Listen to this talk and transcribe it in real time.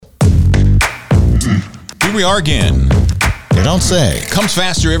Here we are again. You don't say. Comes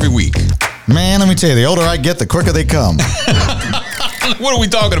faster every week. Man, let me tell you, the older I get, the quicker they come. What are we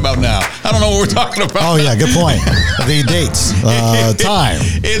talking about now? I don't know what we're talking about. Oh, yeah, good point. The dates, time.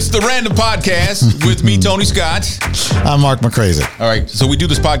 It's the Random Podcast with me, Tony Scott. I'm Mark McCrazy. All right, so we do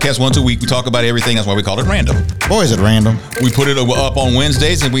this podcast once a week. We talk about everything. That's why we call it Random. Boy, is it random. We put it up on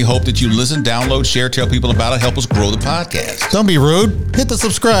Wednesdays, and we hope that you listen, download, share, tell people about it, help us grow the podcast. Don't be rude. Hit the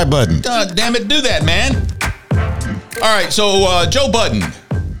subscribe button. Damn it, do that, man. All right, so Joe Budden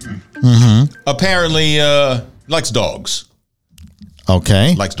apparently likes dogs.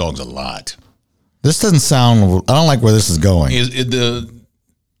 Okay. Likes dogs a lot. This doesn't sound, I don't like where this is going.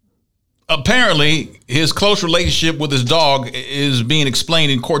 Apparently, his close relationship with his dog is being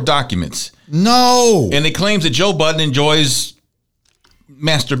explained in court documents. No. And it claims that Joe Budden enjoys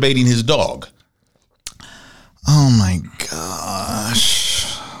masturbating his dog. Oh, my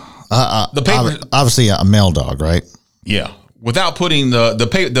gosh. The paper, obviously a male dog, right? yeah. Without putting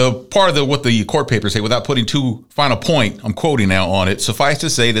the part of what the court papers say, without putting too fine a point, I'm quoting now on it, suffice to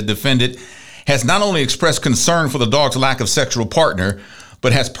say the defendant has not only expressed concern for the dog's lack of sexual partner,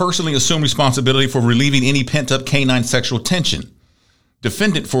 but has personally assumed responsibility for relieving any pent-up canine sexual tension.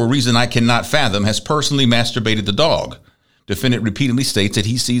 Defendant, for a reason I cannot fathom, has personally masturbated the dog. Defendant repeatedly states that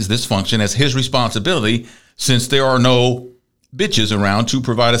he sees this function as his responsibility since there are no bitches around to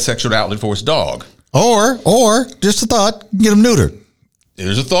provide a sexual outlet for his dog. Or just a thought, get him neutered.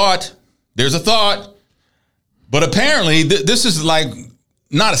 There's a thought. But apparently, this is like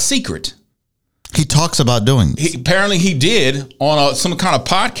not a secret. He talks about doing this. Apparently, he did on some kind of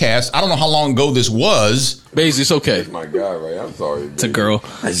podcast. I don't know how long ago this was. Basie, it's okay. That's my guy, right? I'm sorry. It's a girl.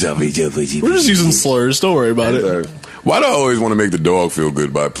 We're We're just using slurs. Don't worry about it. Why do I always want to make the dog feel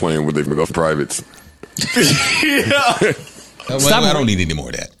good by playing with their privates? Yeah. Well, I don't need any more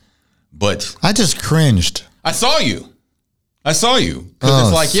of that. But I just cringed. I saw you. Because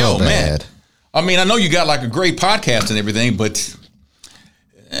it's like, so man. bad. I mean, I know you got like a great podcast and everything, but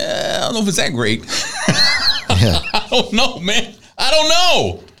I don't know if it's that great. Yeah. I don't know, man. I don't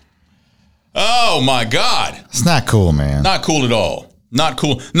know. Oh, my God. It's not cool, man. Not cool at all. Not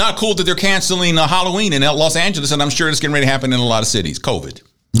cool. Not cool that they're canceling Halloween in Los Angeles, and I'm sure it's getting ready to happen in a lot of cities. COVID.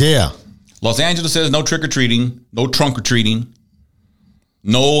 Yeah. Los Angeles says no trick-or-treating, no trunk-or-treating,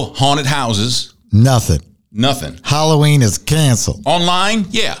 no haunted houses. Nothing. Halloween is canceled. Online?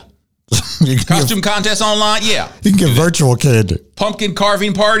 Yeah. Costume contest online? Yeah. You can get virtual candy. Pumpkin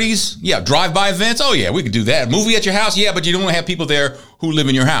carving parties? Yeah. Drive-by events? Oh, yeah, we could do that. Movie at your house? Yeah, but you don't have people there who live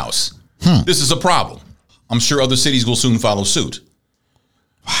in your house. This is a problem. I'm sure other cities will soon follow suit.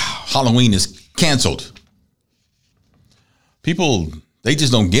 Wow. Halloween is canceled. People, they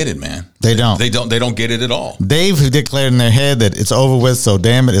just don't get it, man. They don't. They don't get it at all. They've declared in their head that it's over with, so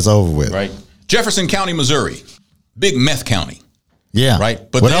damn it, it's over with. Right. Jefferson County, Missouri. Big meth county. Yeah. Right.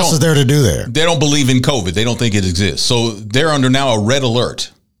 But what else is there to do there? They don't believe in COVID. They don't think it exists. So they're under now a red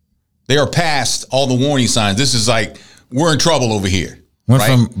alert. They are past all the warning signs. This is like, we're in trouble over here. Went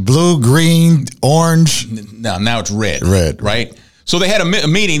from blue, green, orange. Now it's red. Red. Right. So they had a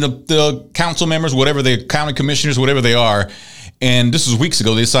meeting, the council members, whatever the county commissioners, whatever they are. And this was weeks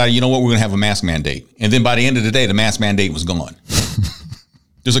ago. They decided, you know what, we're going to have a mask mandate. And then by the end of the day, the mask mandate was gone.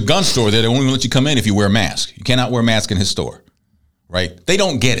 There's a gun store there that won't even let you come in if you wear a mask. You cannot wear a mask in his store. Right? They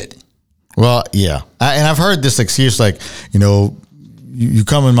don't get it. Well, yeah. And I've heard this excuse like, you know, you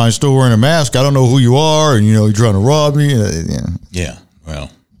come in my store wearing a mask, I don't know who you are, and, you know, you're trying to rob me. Yeah. Well.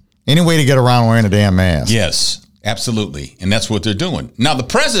 Any way to get around wearing a damn mask. Yes, absolutely. And that's what they're doing. Now, the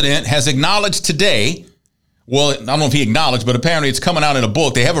president has acknowledged today, well, I don't know if he acknowledged, but apparently it's coming out in a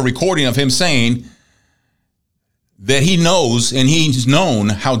book. They have a recording of him saying that he knows and he's known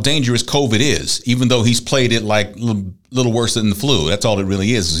how dangerous COVID is, even though he's played it like a little worse than the flu. That's all it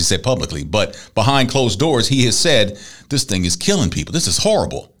really is, as he said publicly. But behind closed doors, he has said, this thing is killing people. This is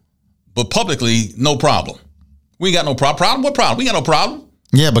horrible. But publicly, no problem. We ain't got no problem. What problem? We got no problem.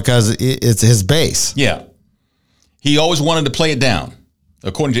 Yeah, because it's his base. Yeah. He always wanted to play it down,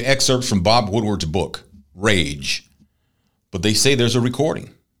 according to excerpts from Bob Woodward's book, Rage. But they say there's a recording.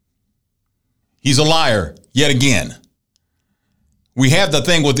 He's a liar, yet again. We have the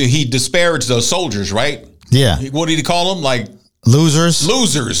thing with he disparaged the soldiers, right? Yeah. What did he call them? Like losers?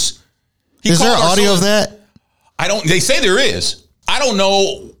 Losers. Is there audio of that? They say there is. I don't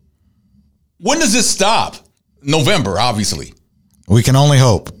know. When does this stop? November, obviously. We can only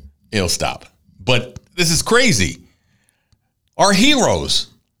hope. It'll stop. But this is crazy. Our heroes.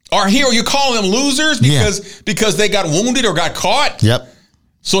 You call them losers because they got wounded or got caught? Yep.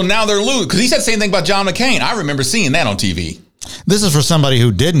 So now they're losing. Because he said the same thing about John McCain. I remember seeing that on TV. This is for somebody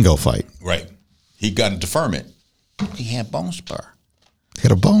who didn't go fight. Right. He got a deferment. He had bone spur. He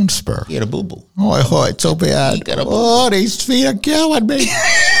had a bone spur. He had a boo-boo. Oh, it's so bad. Oh, these feet are killing me.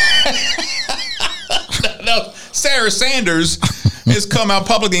 Now, Sarah Sanders has come out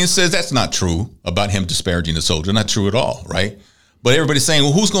publicly and says that's not true about him disparaging the soldier. Not true at all, right? But everybody's saying,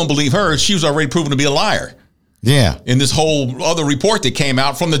 well, who's going to believe her? She was already proven to be a liar. Yeah. In this whole other report that came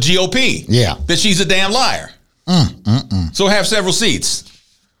out from the GOP. Yeah. That she's a damn liar. So have several seats.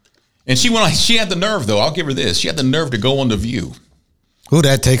 And she had the nerve, though. I'll give her this. She had the nerve to go on The View. Ooh,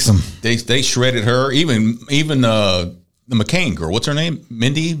 that takes some. They shredded her. Even the McCain girl. What's her name?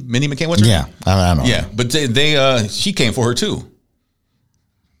 Mindy McCain. What's her name? I don't know. Yeah, but she came for her too.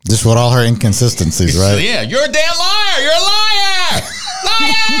 Just with all her inconsistencies, right? Yeah, you're a damn liar. You're a liar.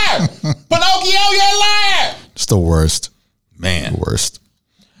 Liar. Pinocchio, you're a liar. It's the worst. Man. The worst.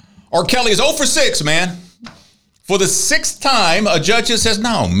 R. Kelly is 0 for 6, man. For the 6th time, a judge just says,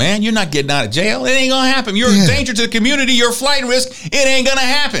 no, man, you're not getting out of jail. It ain't going to happen. You're a danger to the community. You're a flight risk. It ain't going to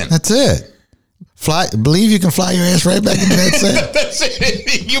happen. That's it. Believe you can fly your ass right back into that cell. That's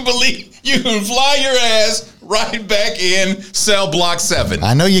it. You believe you can fly your ass right back in cell block 7.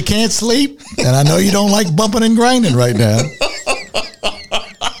 I know you can't sleep, and I know you don't like bumping and grinding right now.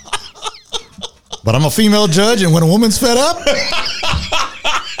 But I'm a female judge, and when a woman's fed up...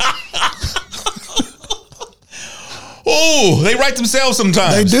 Oh, they write themselves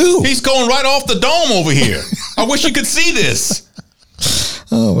sometimes. They do. He's going right off the dome over here. I wish you could see this.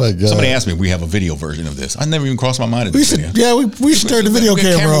 Oh, my God. Somebody asked me if we have a video version of this. I never even crossed my mind. We should turn the video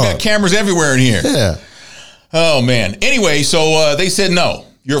camera on. We got cameras everywhere in here. Yeah. Oh, man. Anyway, so they said, no,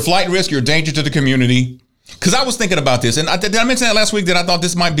 you're a flight risk. You're a danger to the community. Because I was thinking about this. And did I mention that last week that I thought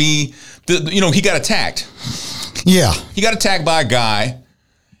this might be, he got attacked. Yeah. He got attacked by a guy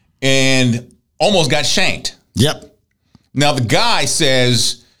and almost got shanked. Yep. Now, the guy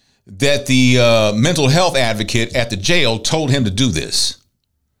says that the mental health advocate at the jail told him to do this,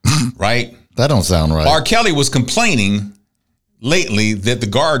 right? That don't sound right. R. Kelly was complaining lately that the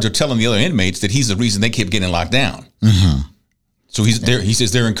guards are telling the other inmates that he's the reason they keep getting locked down. Mm-hmm. So he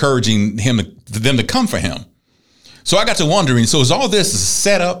says they're encouraging them to come for him. So I got to wondering, so is all this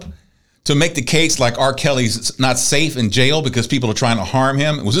set up to make the case like R. Kelly's not safe in jail because people are trying to harm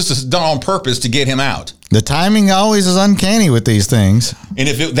him? Was this done on purpose to get him out? The timing always is uncanny with these things. And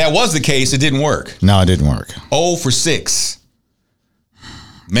if that was the case, it didn't work. No, it didn't work. 0 for 6.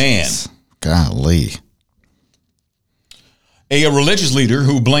 Man. Golly. A religious leader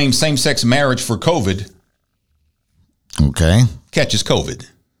who blamed same-sex marriage for COVID Okay. catches COVID.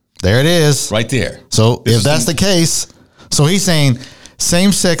 There it is. Right there. So if that's the case, so he's saying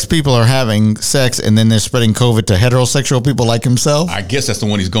same-sex people are having sex and then they're spreading COVID to heterosexual people like himself? I guess that's the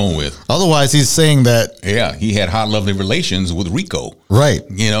one he's going with. Otherwise, he's saying that... Yeah, he had hot, lovely relations with Rico. Right.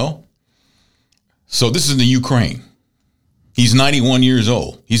 So this is in the Ukraine. He's 91 years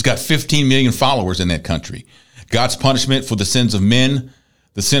old. He's got 15 million followers in that country. God's punishment for the sins of men,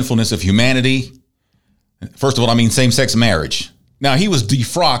 the sinfulness of humanity. First of all, I mean same-sex marriage. Now, he was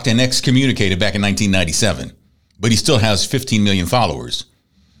defrocked and excommunicated back in 1997, but he still has 15 million followers.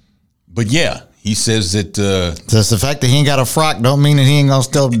 But yeah, he says that... Just the fact that he ain't got a frock don't mean that he ain't going to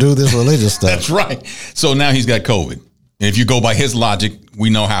still do this religious stuff. That's right. So now he's got COVID. And if you go by his logic, we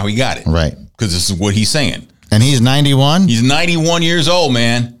know how he got it. Right. Because this is what he's saying. And he's 91? He's 91 years old,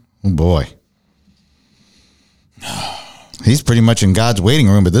 man. Oh, boy. He's pretty much in God's waiting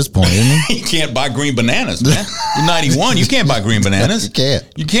room at this point, isn't he? You can't buy green bananas, man. You're 91. You can't buy green bananas. You can't.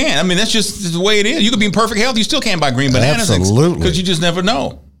 You can't. I mean, that's just the way it is. You could be in perfect health. You still can't buy green bananas. Absolutely. Because you just never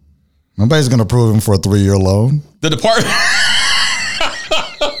know. Nobody's going to approve him for a 3-year loan. The department...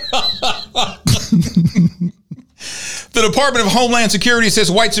 The Department of Homeland Security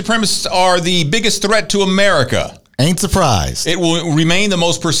says white supremacists are the biggest threat to America. Ain't surprised. It will remain the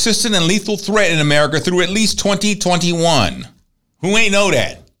most persistent and lethal threat in America through at least 2021. Who ain't know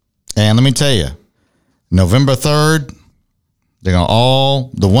that? And let me tell you, November 3rd, they're going to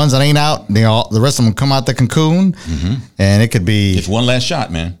all, the ones that ain't out, the rest of them come out the cocoon, and it could be... It's one last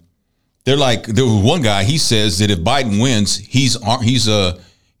shot, man. They're like, there was one guy, he says that if Biden wins, he's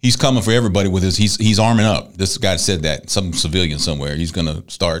coming for everybody with his, he's arming up. This guy said that, some civilian somewhere. He's going to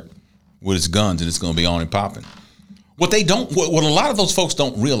start with his guns, and it's going to be on and popping. What a lot of those folks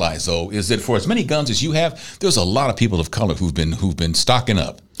don't realize, though, is that for as many guns as you have, there's a lot of people of color who've been stocking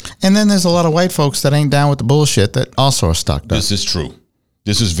up. And then there's a lot of white folks that ain't down with the bullshit that also are stocked up. This is true.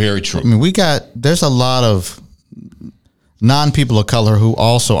 This is very true. I mean, there's a lot of non-people of color who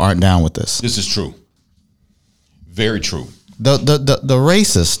also aren't down with this. This is true. Very true. The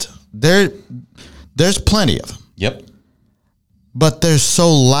racist, there's plenty of them. Yep. But they're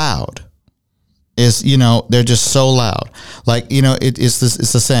so loud is, they're just so loud. Like, it's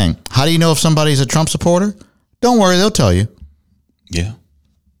the saying. How do you know if somebody's a Trump supporter? Don't worry, they'll tell you. Yeah.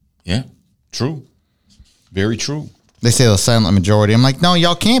 Yeah. True. Very true. They say the silent majority. I'm like, no,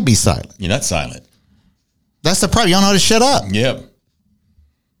 y'all can't be silent. You're not silent. That's the problem. Y'all know how to shut up. Yep.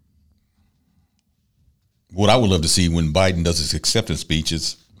 What I would love to see when Biden does his acceptance speech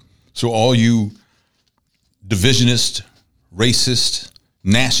is, so all you divisionist, racist,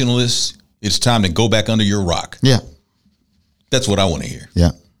 nationalists, it's time to go back under your rock. Yeah. That's what I want to hear.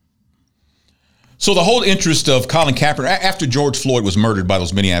 Yeah. So the whole interest of Colin Kaepernick, after George Floyd was murdered by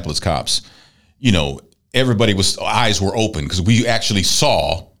those Minneapolis cops, everybody's eyes were open because we actually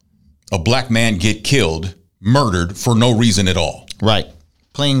saw a black man get killed, murdered for no reason at all. Right.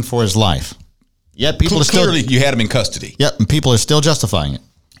 Playing for his life. Yet people are still... Clearly, you had him in custody. Yep, and people are still justifying it.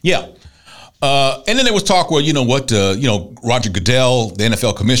 Yeah. And then there was talk where, Roger Goodell, the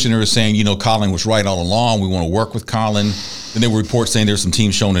NFL commissioner, is saying, Colin was right all along. We want to work with Colin. Then there were reports saying there's some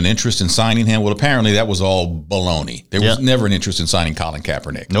teams showing an interest in signing him. Well, apparently that was all baloney. There was never an interest in signing Colin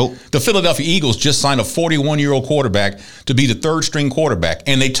Kaepernick. Nope. The Philadelphia Eagles just signed a 41-year-old quarterback to be the third-string quarterback.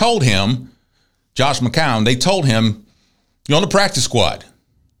 And they told him, Josh McCown, you're on the practice squad.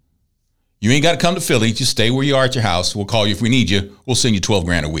 You ain't got to come to Philly. Just stay where you are at your house. We'll call you if we need you. We'll send you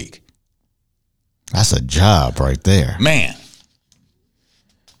 $12,000 a week. That's a job right there. Man.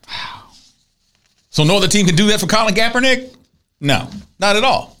 Wow. So no other team can do that for Colin Kaepernick? No, not at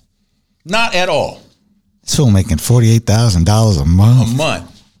all. Not at all. This fool making $48,000 a month. A month.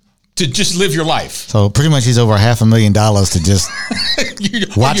 To just live your life. So pretty much he's over $500,000 to just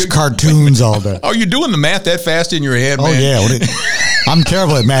watch cartoons all day. Are you doing the math that fast in your head, man? Oh, yeah. I'm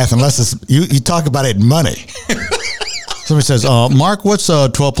terrible at math unless it's you talk about it in money. Somebody says, Mark, what's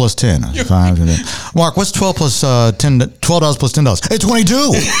 12 plus 10? 5. Mark, what's 12 plus $10? $12 plus $10. It's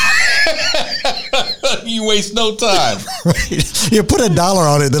 22. You waste no time. Right. You put $1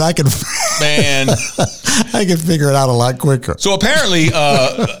 on it, then I can figure it out a lot quicker. So apparently,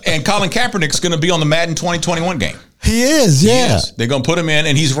 and Colin Kaepernick's going to be on the Madden 2021 game. He is, yeah. Yes. They're going to put him in,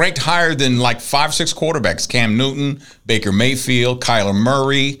 and he's ranked higher than like 5-6 quarterbacks. Cam Newton, Baker Mayfield, Kyler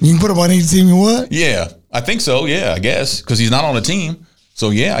Murray. You can put him on any team you want? Yeah, I think so, yeah, I guess, because he's not on a team.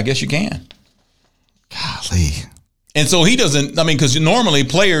 So, yeah, I guess you can. Golly. And so he doesn't, because normally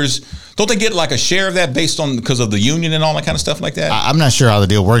players, don't they get like a share of that because of the union and all that kind of stuff like that? I'm not sure how the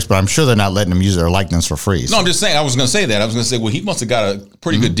deal works, but I'm sure they're not letting them use their likeness for free. So. No, I'm just saying, I was going to say that. I was going to say, well, he must have got a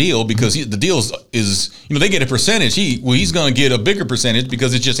pretty good deal because the deal is, they get a percentage. He's going to get a bigger percentage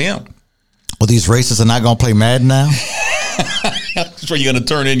because it's just him. Well, these racists are not going to play Madden now? That's where you're going to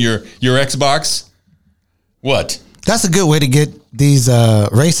turn in your Xbox? What? That's a good way to get these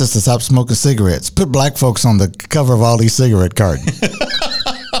racists to stop smoking cigarettes. Put black folks on the cover of all these cigarette cartons.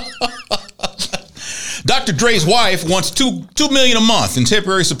 Dr. Dre's wife wants $2 million a month in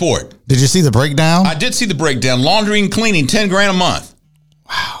temporary support. Did you see the breakdown? I did see the breakdown. Laundry and cleaning, $10,000 a month.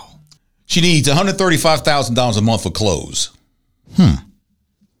 Wow. She needs $135,000 a month for clothes.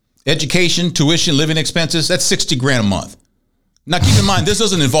 Education, tuition, living expenses, that's $60,000 a month. Now, keep in mind, this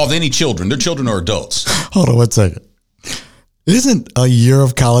doesn't involve any children. Their children are adults. Hold on one second. Isn't a year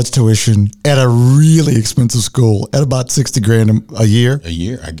of college tuition at a really expensive school at about $60,000 a year? A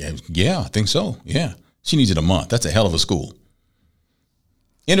year? I guess. Yeah, I think so. Yeah. She needs it a month. That's a hell of a school.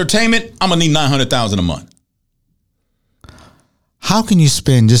 Entertainment, I'm going to need $900,000 a month. How can you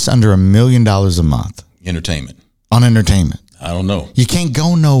spend just under $1 million a month? Entertainment. On entertainment? I don't know. You can't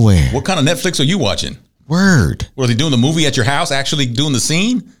go nowhere. What kind of Netflix are you watching? Word. Were they doing the movie at your house, actually doing the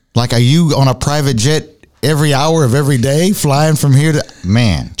scene? Like, are you on a private jet every hour of every day, flying from here to...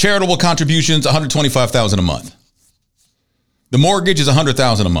 Man. Charitable contributions, $125,000 a month. The mortgage is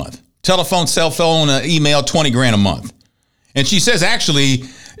 $100,000 a month. Telephone, cell phone, email, $20,000 a month. And she says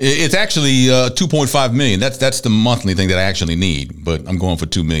it's actually $2.5 million. That's the monthly thing that I actually need. But I'm going for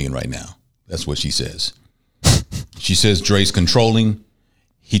 $2 million right now. That's what she says. She says Dre's controlling.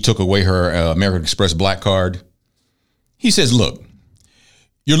 He took away her American Express Black Card. He says, look,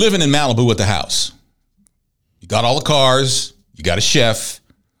 you're living in Malibu at the house. You got all the cars. You got a chef.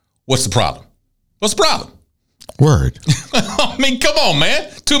 What's the problem? What's the problem? Word. I mean, come on, man.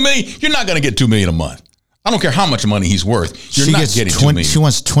 $2 million. You're not going to get $2 million a month. I don't care how much money he's worth. You're not getting $2 million. She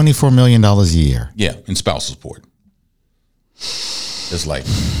wants $24 million a year. Yeah, in spousal support. It's like,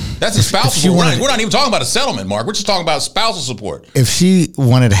 that's a spousal support. We're not even talking about a settlement, Mark. We're just talking about spousal support. If she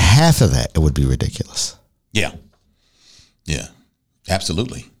wanted half of that, it would be ridiculous. Yeah. Yeah.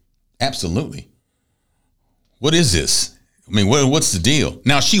 Absolutely. Absolutely. What is this? I mean, what's the deal?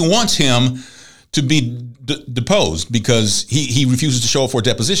 Now, she wants him to be deposed because he refuses to show up for a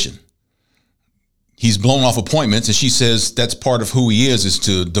deposition. he's blown off appointments, and she says that's part of who he is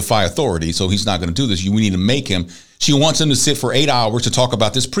to defy authority. So he's not going to do this. We need to make him. She wants him to sit for 8 hours to talk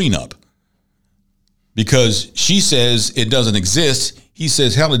about this prenup because she says it doesn't exist. He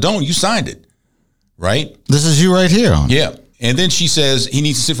says, hell, it don't. You signed it, right? This is you right here. Yeah. And then she says he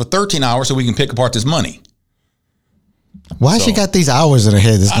needs to sit for 13 hours so we can pick apart this money. Why she got these hours in her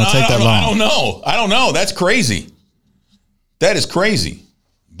head? It's going to take that long. I don't know. That's crazy. That is crazy.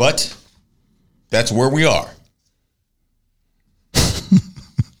 But that's where we are.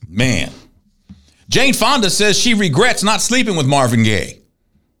 Man. Jane Fonda says she regrets not sleeping with Marvin Gaye.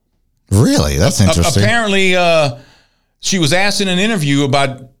 Really? That's interesting. Apparently, she was asked in an interview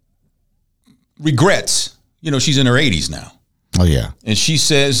about regrets. You know, she's in her 80s now. Oh, yeah. And she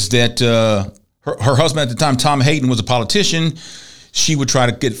says that her husband at the time, Tom Hayden, was a politician. She would try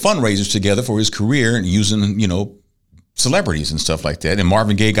to get fundraisers together for his career and using, you know, celebrities and stuff like that. And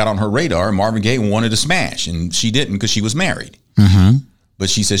Marvin Gaye got on her radar, and Marvin Gaye wanted to smash, and she didn't because she was married. Mm-hmm. But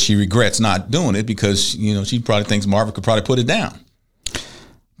she says she regrets not doing it because, you know, she probably thinks Marvin could probably put it down.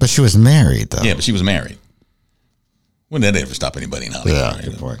 But she was married, though. Yeah, but she was married. Wouldn't that ever stop anybody now? Yeah,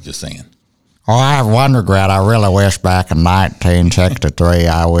 good point. Just saying. Oh, I have one regret. I really wish back in 1963,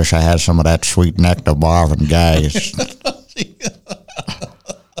 I wish I had some of that sweet nectar Marvin Gaye.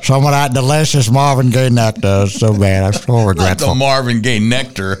 Some of that delicious Marvin Gaye nectar. It's so bad. I'm so regretful. Not the Marvin Gaye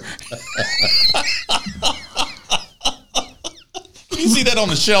nectar. You see that on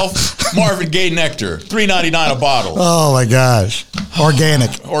the shelf? Marvin Gaye nectar, $3.99 a bottle. Oh my gosh,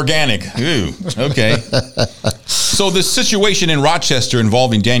 organic. Ooh, okay. So this situation in Rochester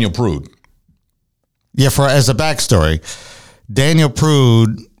involving Daniel Prude. Yeah, as a backstory, Daniel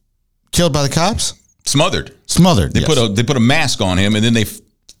Prude killed by the cops. Smothered. They put a mask on him, and then they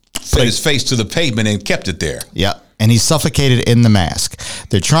set his face to the pavement and kept it there. Yeah. And he suffocated in the mask.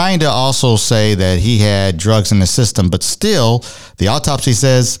 They're trying to also say that he had drugs in the system, but still, the autopsy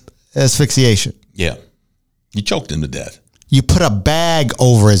says asphyxiation. Yeah. You choked him to death. You put a bag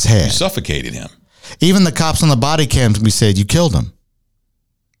over his head. You suffocated him. Even the cops on the body cams, we said, you killed him.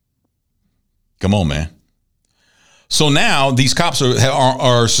 Come on, man. So now these cops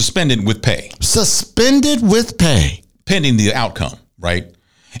are suspended with pay. Suspended with pay. Pending the outcome, right?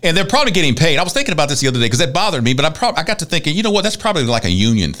 And they're probably getting paid. I was thinking about this the other day because that bothered me, but I got to thinking, you know what? That's probably like a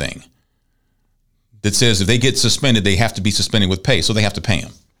union thing that says if they get suspended, they have to be suspended with pay, so they have to pay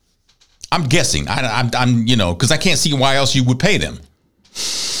them. I'm guessing. I'm you know, because I can't see why else you would pay them,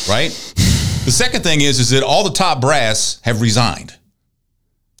 right? The second thing is that all the top brass have resigned.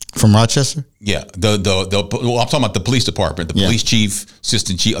 From Rochester? Yeah. Well, I'm talking about the police department, the police chief,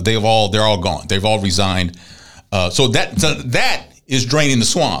 assistant chief. They're all gone. They've all resigned. So that is draining the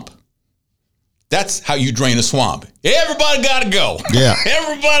swamp. That's how you drain a swamp. Everybody got to go. Yeah.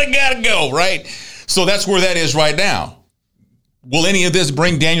 Everybody got to go, right? So that's where that is right now. Will any of this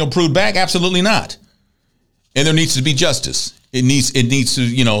bring Daniel Prude back? Absolutely not. And there needs to be justice. It needs to,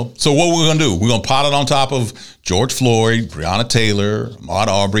 you know. So what we're going to do? We're going to pile it on top of George Floyd, Breonna Taylor, Ahmaud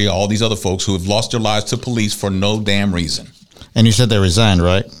Arbery, all these other folks who have lost their lives to police for no damn reason. And you said they resigned,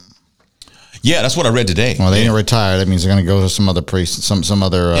 right? Yeah, that's what I read today. Well, they didn't retire. That means they're going to go to some other priest, some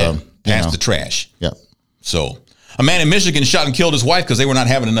other. Pass the trash. Yep. So a man in Michigan shot and killed his wife because they were not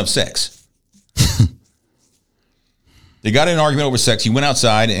having enough sex. They got in an argument over sex. He went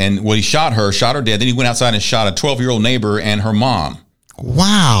outside and he shot her dead. Then he went outside and shot a 12-year-old neighbor and her mom.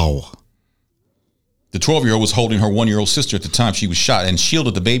 Wow. The 12-year-old was holding her 1-year-old sister at the time she was shot and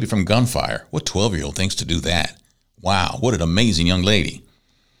shielded the baby from gunfire. What 12-year-old thinks to do that? Wow, what an amazing young lady.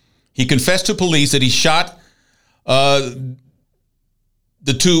 He confessed to police that he shot the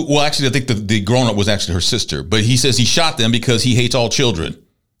two. Well, actually, I think the grown-up was actually her sister. But he says he shot them because he hates all children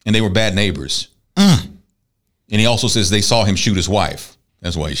and they were bad neighbors. And he also says they saw him shoot his wife.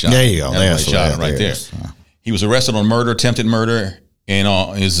 That's why he shot him. There you go. That's why he shot him right there. He was arrested on murder, attempted murder, and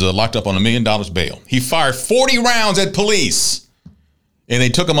is locked up on $1 million bail. He fired 40 rounds at police, and they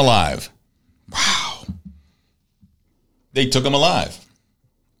took him alive. Wow. They took him alive.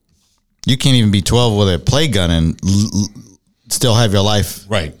 You can't even be 12 with a play gun and still have your life.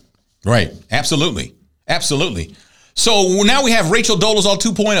 Right. Absolutely. So now we have Rachel Dolezal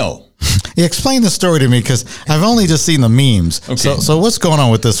 2.0. Explain the story to me because I've only just seen the memes. Okay. So what's going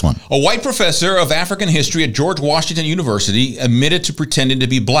on with this one? A white professor of African history at George Washington University admitted to pretending to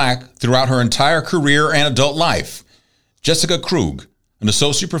be black throughout her entire career and adult life. Jessica Krug, an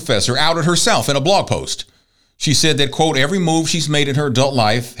associate professor, outed herself in a blog post. She said that, quote, every move she's made in her adult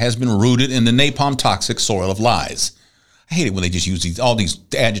life has been rooted in the napalm toxic soil of lies. I hate it when they just use all these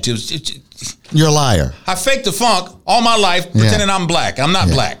adjectives. You're a liar. I faked the funk all my life pretending I'm black. I'm not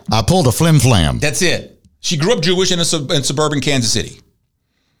black. I pulled a flim flam. That's it. She grew up Jewish in suburban Kansas City.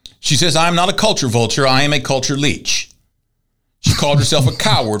 She says, I'm not a culture vulture. I am a culture leech. She called herself a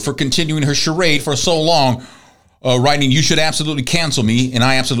coward for continuing her charade for so long, writing, you should absolutely cancel me, and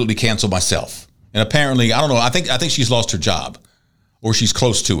I absolutely cancel myself. And apparently, I don't know, I think she's lost her job, or she's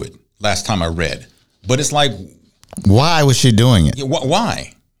close to it, last time I read. But it's like... Why was she doing it?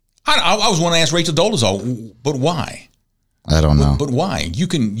 Why? I was want to ask Rachel Dolezal, but why? I don't know. But why? You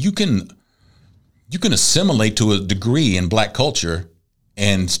can assimilate to a degree in black culture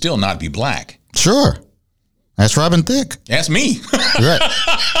and still not be black. Sure. That's Robin Thicke. That's me. Right.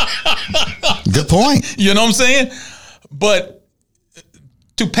 Good point. You know what I'm saying? But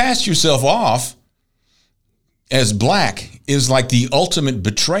to pass yourself off as black is like the ultimate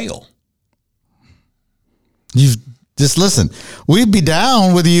betrayal. You just listen. We'd be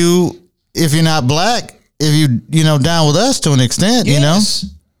down with you if you're not black. If you down with us to an extent, Yes.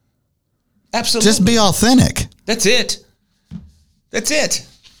 Absolutely. Just be authentic. That's it. That's it.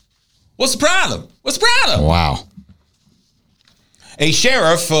 What's the problem? Wow. A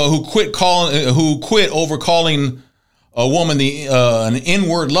sheriff who quit over calling a woman an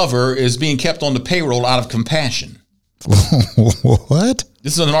N-word lover is being kept on the payroll out of compassion. What?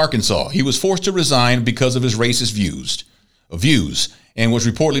 This is in Arkansas. He was forced to resign because of his racist views, and was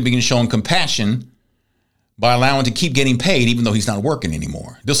reportedly being shown compassion by allowing to keep getting paid even though he's not working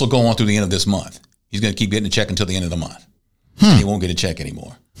anymore. This will go on through the end of this month. He's going to keep getting a check until the end of the month. He won't get a check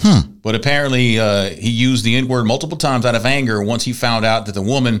anymore. But apparently he used the N-word multiple times out of anger once he found out that the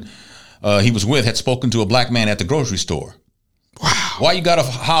woman he was with had spoken to a black man at the grocery store. Wow. Why you got to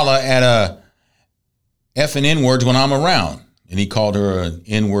holler at a F and N-words when I'm around? And he called her an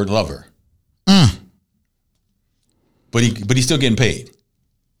N-word lover. But he's still getting paid.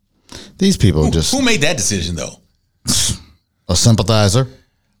 These people Who made that decision, though? A sympathizer.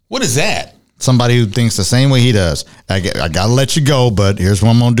 What is that? Somebody who thinks the same way he does. I got to let you go, but here's what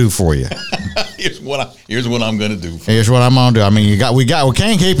I'm going to do for you. Here's what I'm going to do. Here's what I'm going to do. I mean, we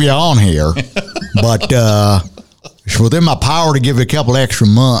can't keep you on here, but it's within my power to give you a couple extra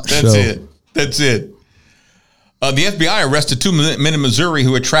months. That's it. The FBI arrested 2 men in Missouri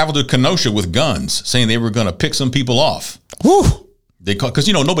who had traveled to Kenosha with guns, saying they were going to pick some people off. Woo. Because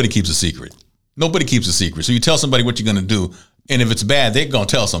nobody keeps a secret. Nobody keeps a secret. So you tell somebody what you're going to do, and if it's bad, they're going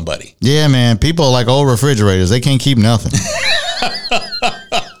to tell somebody. Yeah, man. People are like old refrigerators. They can't keep nothing.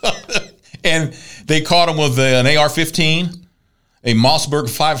 And they caught him with an AR-15, a Mossberg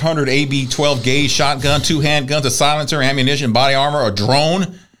 500 AB-12 gauge shotgun, 2 handguns, a silencer, ammunition, body armor, a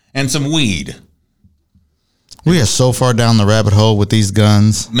drone, and some weed. We are so far down the rabbit hole with these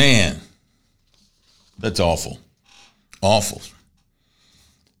guns. Man, that's awful. Awful.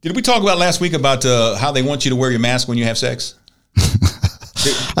 Did we talk about last week about how they want you to wear your mask when you have sex?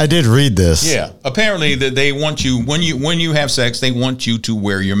 I did read this. Yeah. Apparently, that they want you when you have sex, they want you to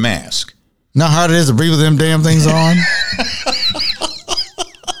wear your mask. Know how hard it is to breathe with them damn things on?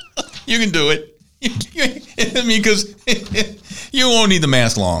 You can do it. I mean, because you won't need the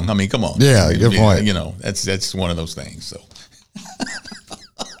mask long. I mean, come on. Yeah, good point. That's one of those things. So.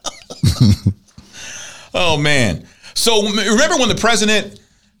 Oh man. So remember when the president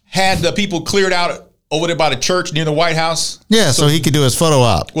had the people cleared out over there by the church near the White House? Yeah, so he could do his photo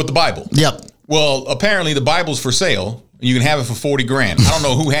op. With the Bible. Yep. Well, apparently the Bible's for sale. You can have it for $40,000. I don't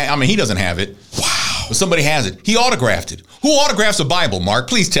know who he doesn't have it. Wow. But somebody has it. He autographed it. Who autographs a Bible, Mark?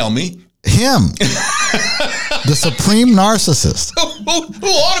 Please tell me. Him. The supreme narcissist. Who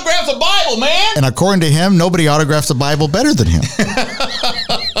autographs a Bible, man? And according to him, nobody autographs a Bible better than him.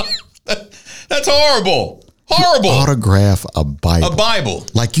 That's horrible. Horrible. You autograph a Bible. A Bible.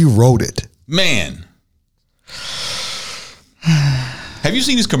 Like you wrote it. Man. Have you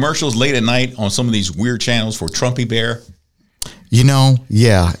seen these commercials late at night on some of these weird channels for Trumpy Bear?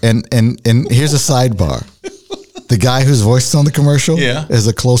 Yeah. And here's a sidebar. The guy whose voice is on the commercial is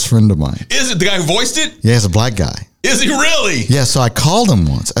a close friend of mine. Is it the guy who voiced it? Yeah, he's a black guy. Is he really? Yeah, so I called him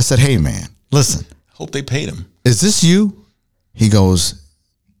once. I said, hey, man, listen. Hope they paid him. Is this you? He goes,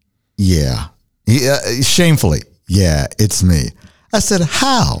 yeah. Shamefully, yeah, it's me. I said,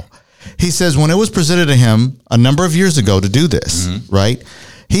 how? He says, when it was presented to him a number of years ago to do this, right?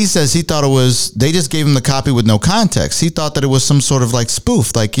 He says he thought they just gave him the copy with no context. He thought that it was some sort of like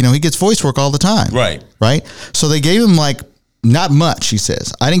spoof. Like, he gets voice work all the time. Right. Right? So they gave him like not much, he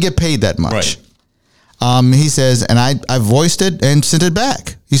says. I didn't get paid that much. Right. He says, and I voiced it and sent it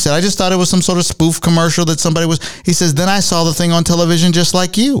back. He said, I just thought it was some sort of spoof commercial that somebody was. He says, then I saw the thing on television just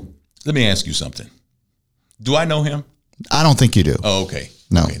like you. Let me ask you something. Do I know him? I don't think you do. Oh, okay.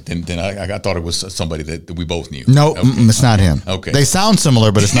 No. Okay. Then I thought it was somebody that we both knew. No, okay. It's not him. Okay. They sound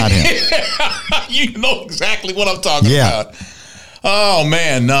similar, but it's not him. You know exactly what I'm talking Yeah. about. Oh,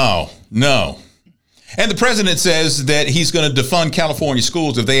 man, no. And the president says that he's going to defund California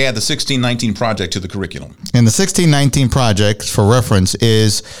schools if they add the 1619 Project to the curriculum. And the 1619 Project, for reference,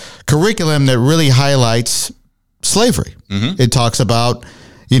 is curriculum that really highlights slavery. Mm-hmm. It talks about,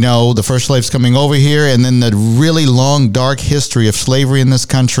 the first slaves coming over here, and then the really long, dark history of slavery in this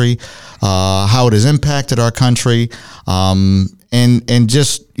country, how it has impacted our country, and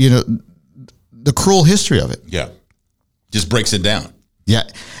just, the cruel history of it. Yeah. Just breaks it down. Yeah.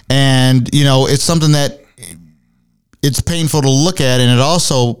 And, it's something that it's painful to look at, and it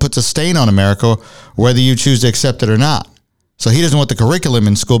also puts a stain on America, whether you choose to accept it or not. So he doesn't want the curriculum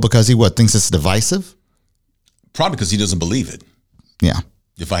in school because he thinks it's divisive? Probably because he doesn't believe it. Yeah.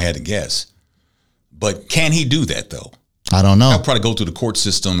 If I had to guess. But can he do that, though? I don't know. I'll probably go through the court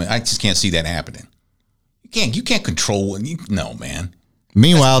system. I just can't see that happening. You can't control no, man.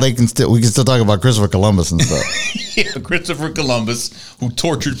 Meanwhile, we can still talk about Christopher Columbus and stuff. Yeah, Christopher Columbus, who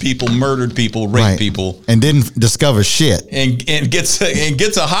tortured people, murdered people, raped people, and didn't discover shit, and gets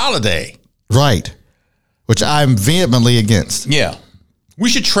a holiday, right? Which I'm vehemently against. Yeah, we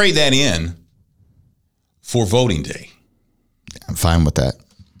should trade that in for voting day. I'm fine with that.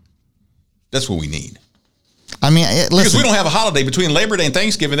 That's what we need. I mean, listen, because we don't have a holiday between Labor Day and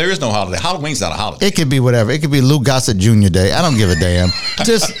Thanksgiving. There is no holiday. Halloween's not a holiday. It could be whatever. It could be Lou Gossett Jr. Day. I don't give a damn.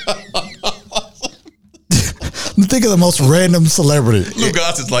 Just think of the most random celebrity. Lou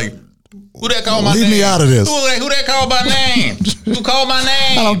Gossett's like, who that called my name? Leave me out of this. Who that called my name? Who called my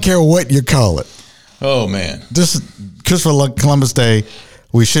name? I don't care what you call it. Oh, man. Just Christopher Columbus Day,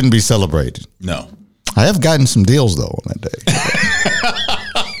 we shouldn't be celebrated. No. I have gotten some deals, though, on that day.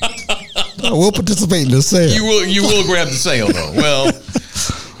 I will participate in the sale. You will grab the sale, though. Well,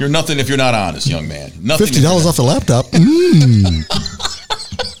 you're nothing if you're not honest, young man. Nothing. $50 off the laptop.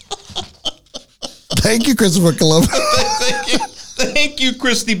 Thank you, Christopher Columbus. Thank you,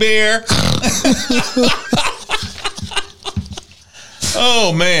 Christy Bear.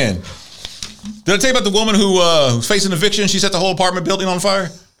 Oh, man. Did I tell you about the woman who's facing eviction? She set the whole apartment building on fire.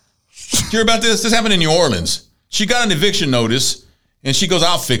 You hear about this? This happened in New Orleans. She got an eviction notice, and she goes,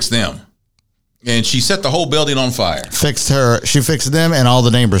 I'll fix them. And she set the whole building on fire. She fixed them and all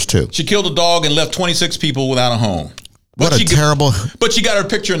the neighbors, too. She killed a dog and left 26 people without a home. But terrible... But she got her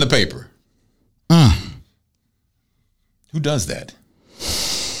picture in the paper. Who does that?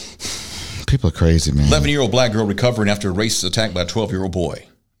 People are crazy, man. 11-year-old black girl recovering after a racist attack by a 12-year-old boy.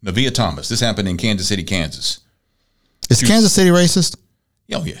 Navia Thomas. This happened in Kansas City, Kansas. Is Kansas City racist?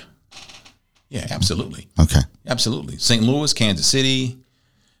 Oh, yeah. Yeah, absolutely. Okay. Absolutely. St. Louis, Kansas City.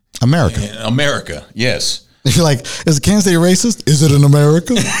 America, yes. If you're like, is Kansas City racist? Is it in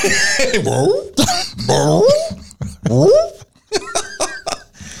America?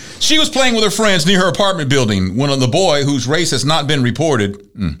 She was playing with her friends near her apartment building when the boy, whose race has not been reported,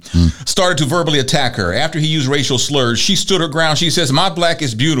 started to verbally attack her. After he used racial slurs, she stood her ground. She says, "My black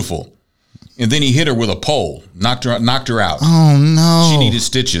is beautiful." And then he hit her with a pole, knocked her out. Oh, no. She needed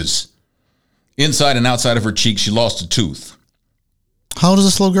stitches. Inside and outside of her cheek, she lost a tooth. How old is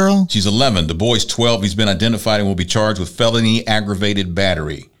this little girl? She's 11. The boy's 12. He's been identified and will be charged with felony aggravated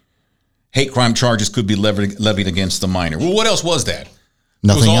battery. Hate crime charges could be levied against the minor. Well, what else was that?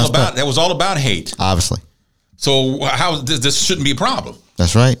 Nothing else. That was all about hate. Obviously. So how this shouldn't be a problem.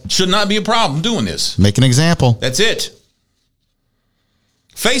 That's right. Should not be a problem doing this. Make an example. That's it.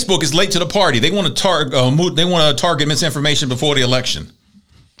 Facebook is late to the party. They want to target misinformation before the election.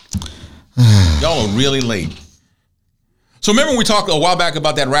 Y'all are really late. So remember we talked a while back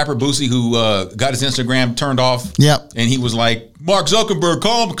about that rapper Boosie who got his Instagram turned off? Yep. And he was like, Mark Zuckerberg,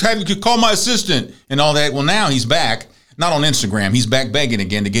 call my assistant and all that. Well, now he's back, not on Instagram. He's back begging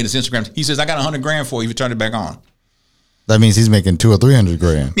again to get his Instagram. He says, I got $100,000 for you if you turn it back on. That means he's making $200,000 or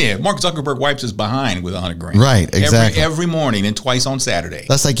 $300,000. Yeah, Mark Zuckerberg wipes his behind with $100,000. Right, exactly. Every morning and twice on Saturday.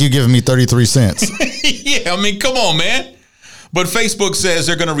 That's like you giving me 33 cents. Yeah, I mean, come on, man. But Facebook says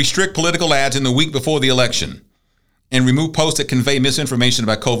they're going to restrict political ads in the week before the election and remove posts that convey misinformation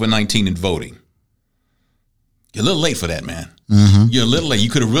about COVID-19 and voting. You're a little late for that, man. Mm-hmm. You're a little late. You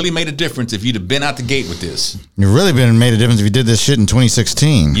could have really made a difference if you'd have been out the gate with this. You've really made a difference if you did this shit in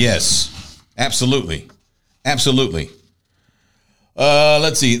 2016. Yes, absolutely. Absolutely.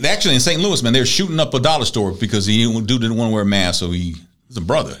 Let's see. Actually, in St. Louis, man, they're shooting up a dollar store because the dude didn't want to wear a mask, so he's a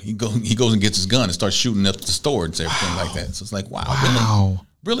brother. He goes and gets his gun and starts shooting up the store and everything like that. So it's like, wow.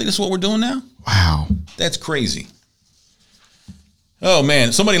 Really? This is what we're doing now? Wow. That's crazy. Oh,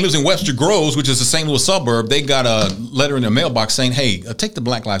 man. Somebody lives in Webster Groves, which is a St. Louis suburb. They got a letter in their mailbox saying, hey, take the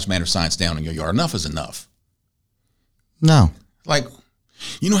Black Lives Matter signs down in your yard. Enough is enough. No. Like,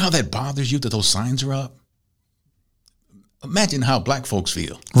 you know how that bothers you that those signs are up? Imagine how black folks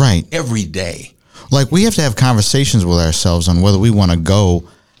feel. Right. Every day. Like, we have to have conversations with ourselves on whether we want to go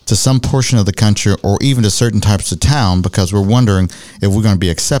to some portion of the country or even to certain types of town because we're wondering if we're going to be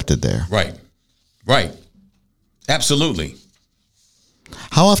accepted there. Right. Right. Absolutely.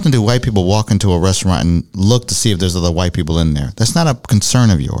 How often do white people walk into a restaurant and look to see if there's other white people in there? That's not a concern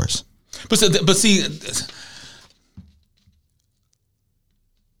of yours. But see,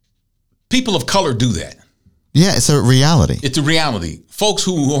 people of color do that. Yeah, it's a reality. It's a reality. Folks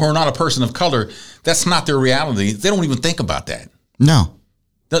who are not a person of color, that's not their reality. They don't even think about that. No.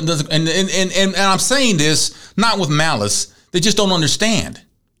 And I'm saying this not with malice. They just don't understand.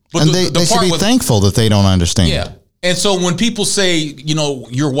 But and they should be thankful that they don't understand. Yeah. And so when people say,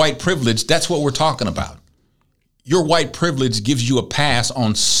 you're white privilege, that's what we're talking about. Your white privilege gives you a pass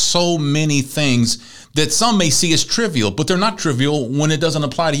on so many things that some may see as trivial, but they're not trivial when it doesn't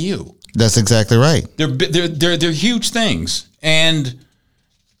apply to you. That's exactly right. They're huge things. And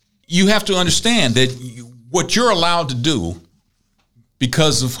you have to understand that what you're allowed to do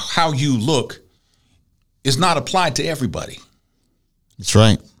because of how you look is not applied to everybody. That's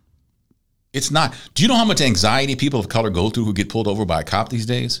right. It's not. Do you know how much anxiety people of color go through who get pulled over by a cop these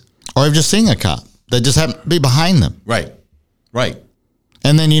days? Or I've just seen a cop that just happened to be behind them. Right. Right.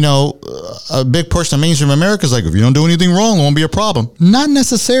 And then, a big portion of mainstream America is like, if you don't do anything wrong, it won't be a problem. Not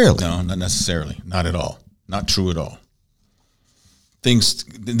necessarily. No, not necessarily. Not at all. Not true at all. And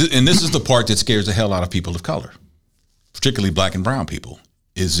this is the part that scares the hell out of people of color, particularly black and brown people,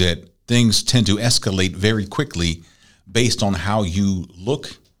 is that things tend to escalate very quickly based on how you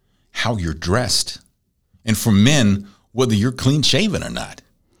look, how you're dressed, and for men, whether you're clean shaven or not.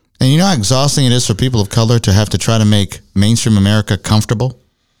 And you know how exhausting it is for people of color to have to try to make mainstream America comfortable?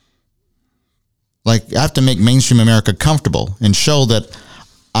 Like, I have to make mainstream America comfortable and show that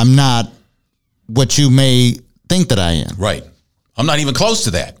I'm not what you may think that I am. Right. I'm not even close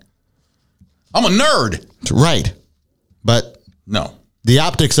to that. I'm a nerd. Right. But no, the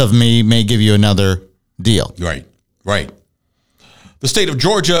optics of me may give you another deal. Right. Right. The state of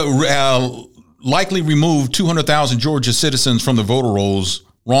Georgia likely removed 200,000 Georgia citizens from the voter rolls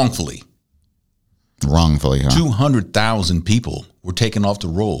wrongfully. Wrongfully, huh? 200,000 people were taken off the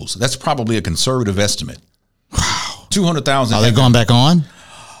rolls. That's probably a conservative estimate. Wow. 200,000. Are they going back on?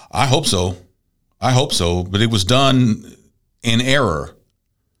 I hope so. But it was done in error.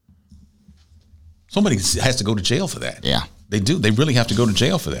 Somebody has to go to jail for that. Yeah. They do. They really have to go to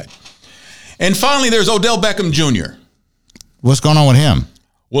jail for that. And finally, there's Odell Beckham Jr. What's going on with him?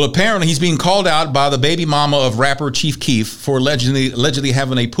 Well, apparently he's being called out by the baby mama of rapper Chief Keef for allegedly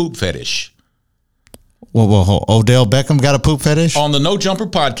having a poop fetish. Whoa. Odell Beckham got a poop fetish? On the No Jumper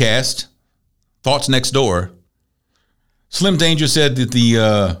podcast, Thoughts Next Door, Slim Danger said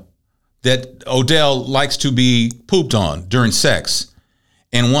that that Odell likes to be pooped on during sex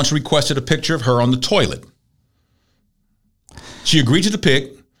and once requested a picture of her on the toilet. She agreed to the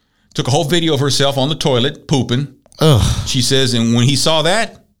pic, took a whole video of herself on the toilet pooping. Ugh. She says, and when he saw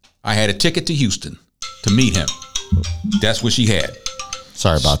that, I had a ticket to Houston to meet him. That's what she had.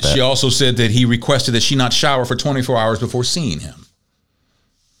 Sorry about that. She also said that he requested that she not shower for 24 hours before seeing him.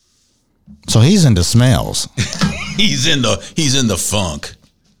 So he's into smells. He's in the funk.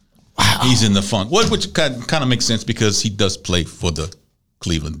 Wow. He's in the funk. Which kind of makes sense because he does play for the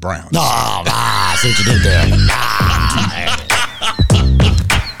Cleveland Browns. I see what you did there.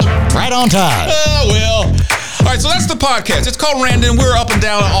 Right on time. Well. All right, so that's the podcast. It's called Random. We're up and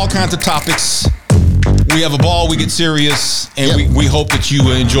down on all kinds of topics. We have a ball, we get serious, and we hope that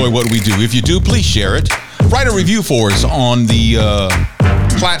you enjoy what we do. If you do, please share it. Write a review for us on the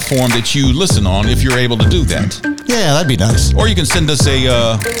platform that you listen on if you're able to do that. Yeah, that'd be nice. Or you can send us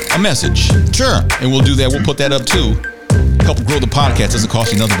a message. Sure. And we'll do that. We'll put that up too. Help grow the podcast. Doesn't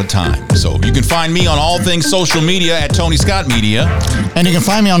cost you nothing but time. So you can find me on all things social media at Tony Scott Media. And you can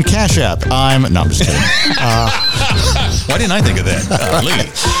find me on Cash App. I'm just kidding. Why didn't I think of that?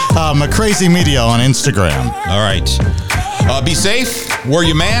 McCrazy Media on Instagram. All right. Be safe. Wear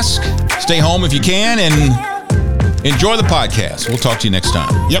your mask. Stay home if you can. And enjoy the podcast. We'll talk to you next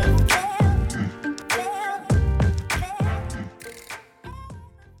time. Yep.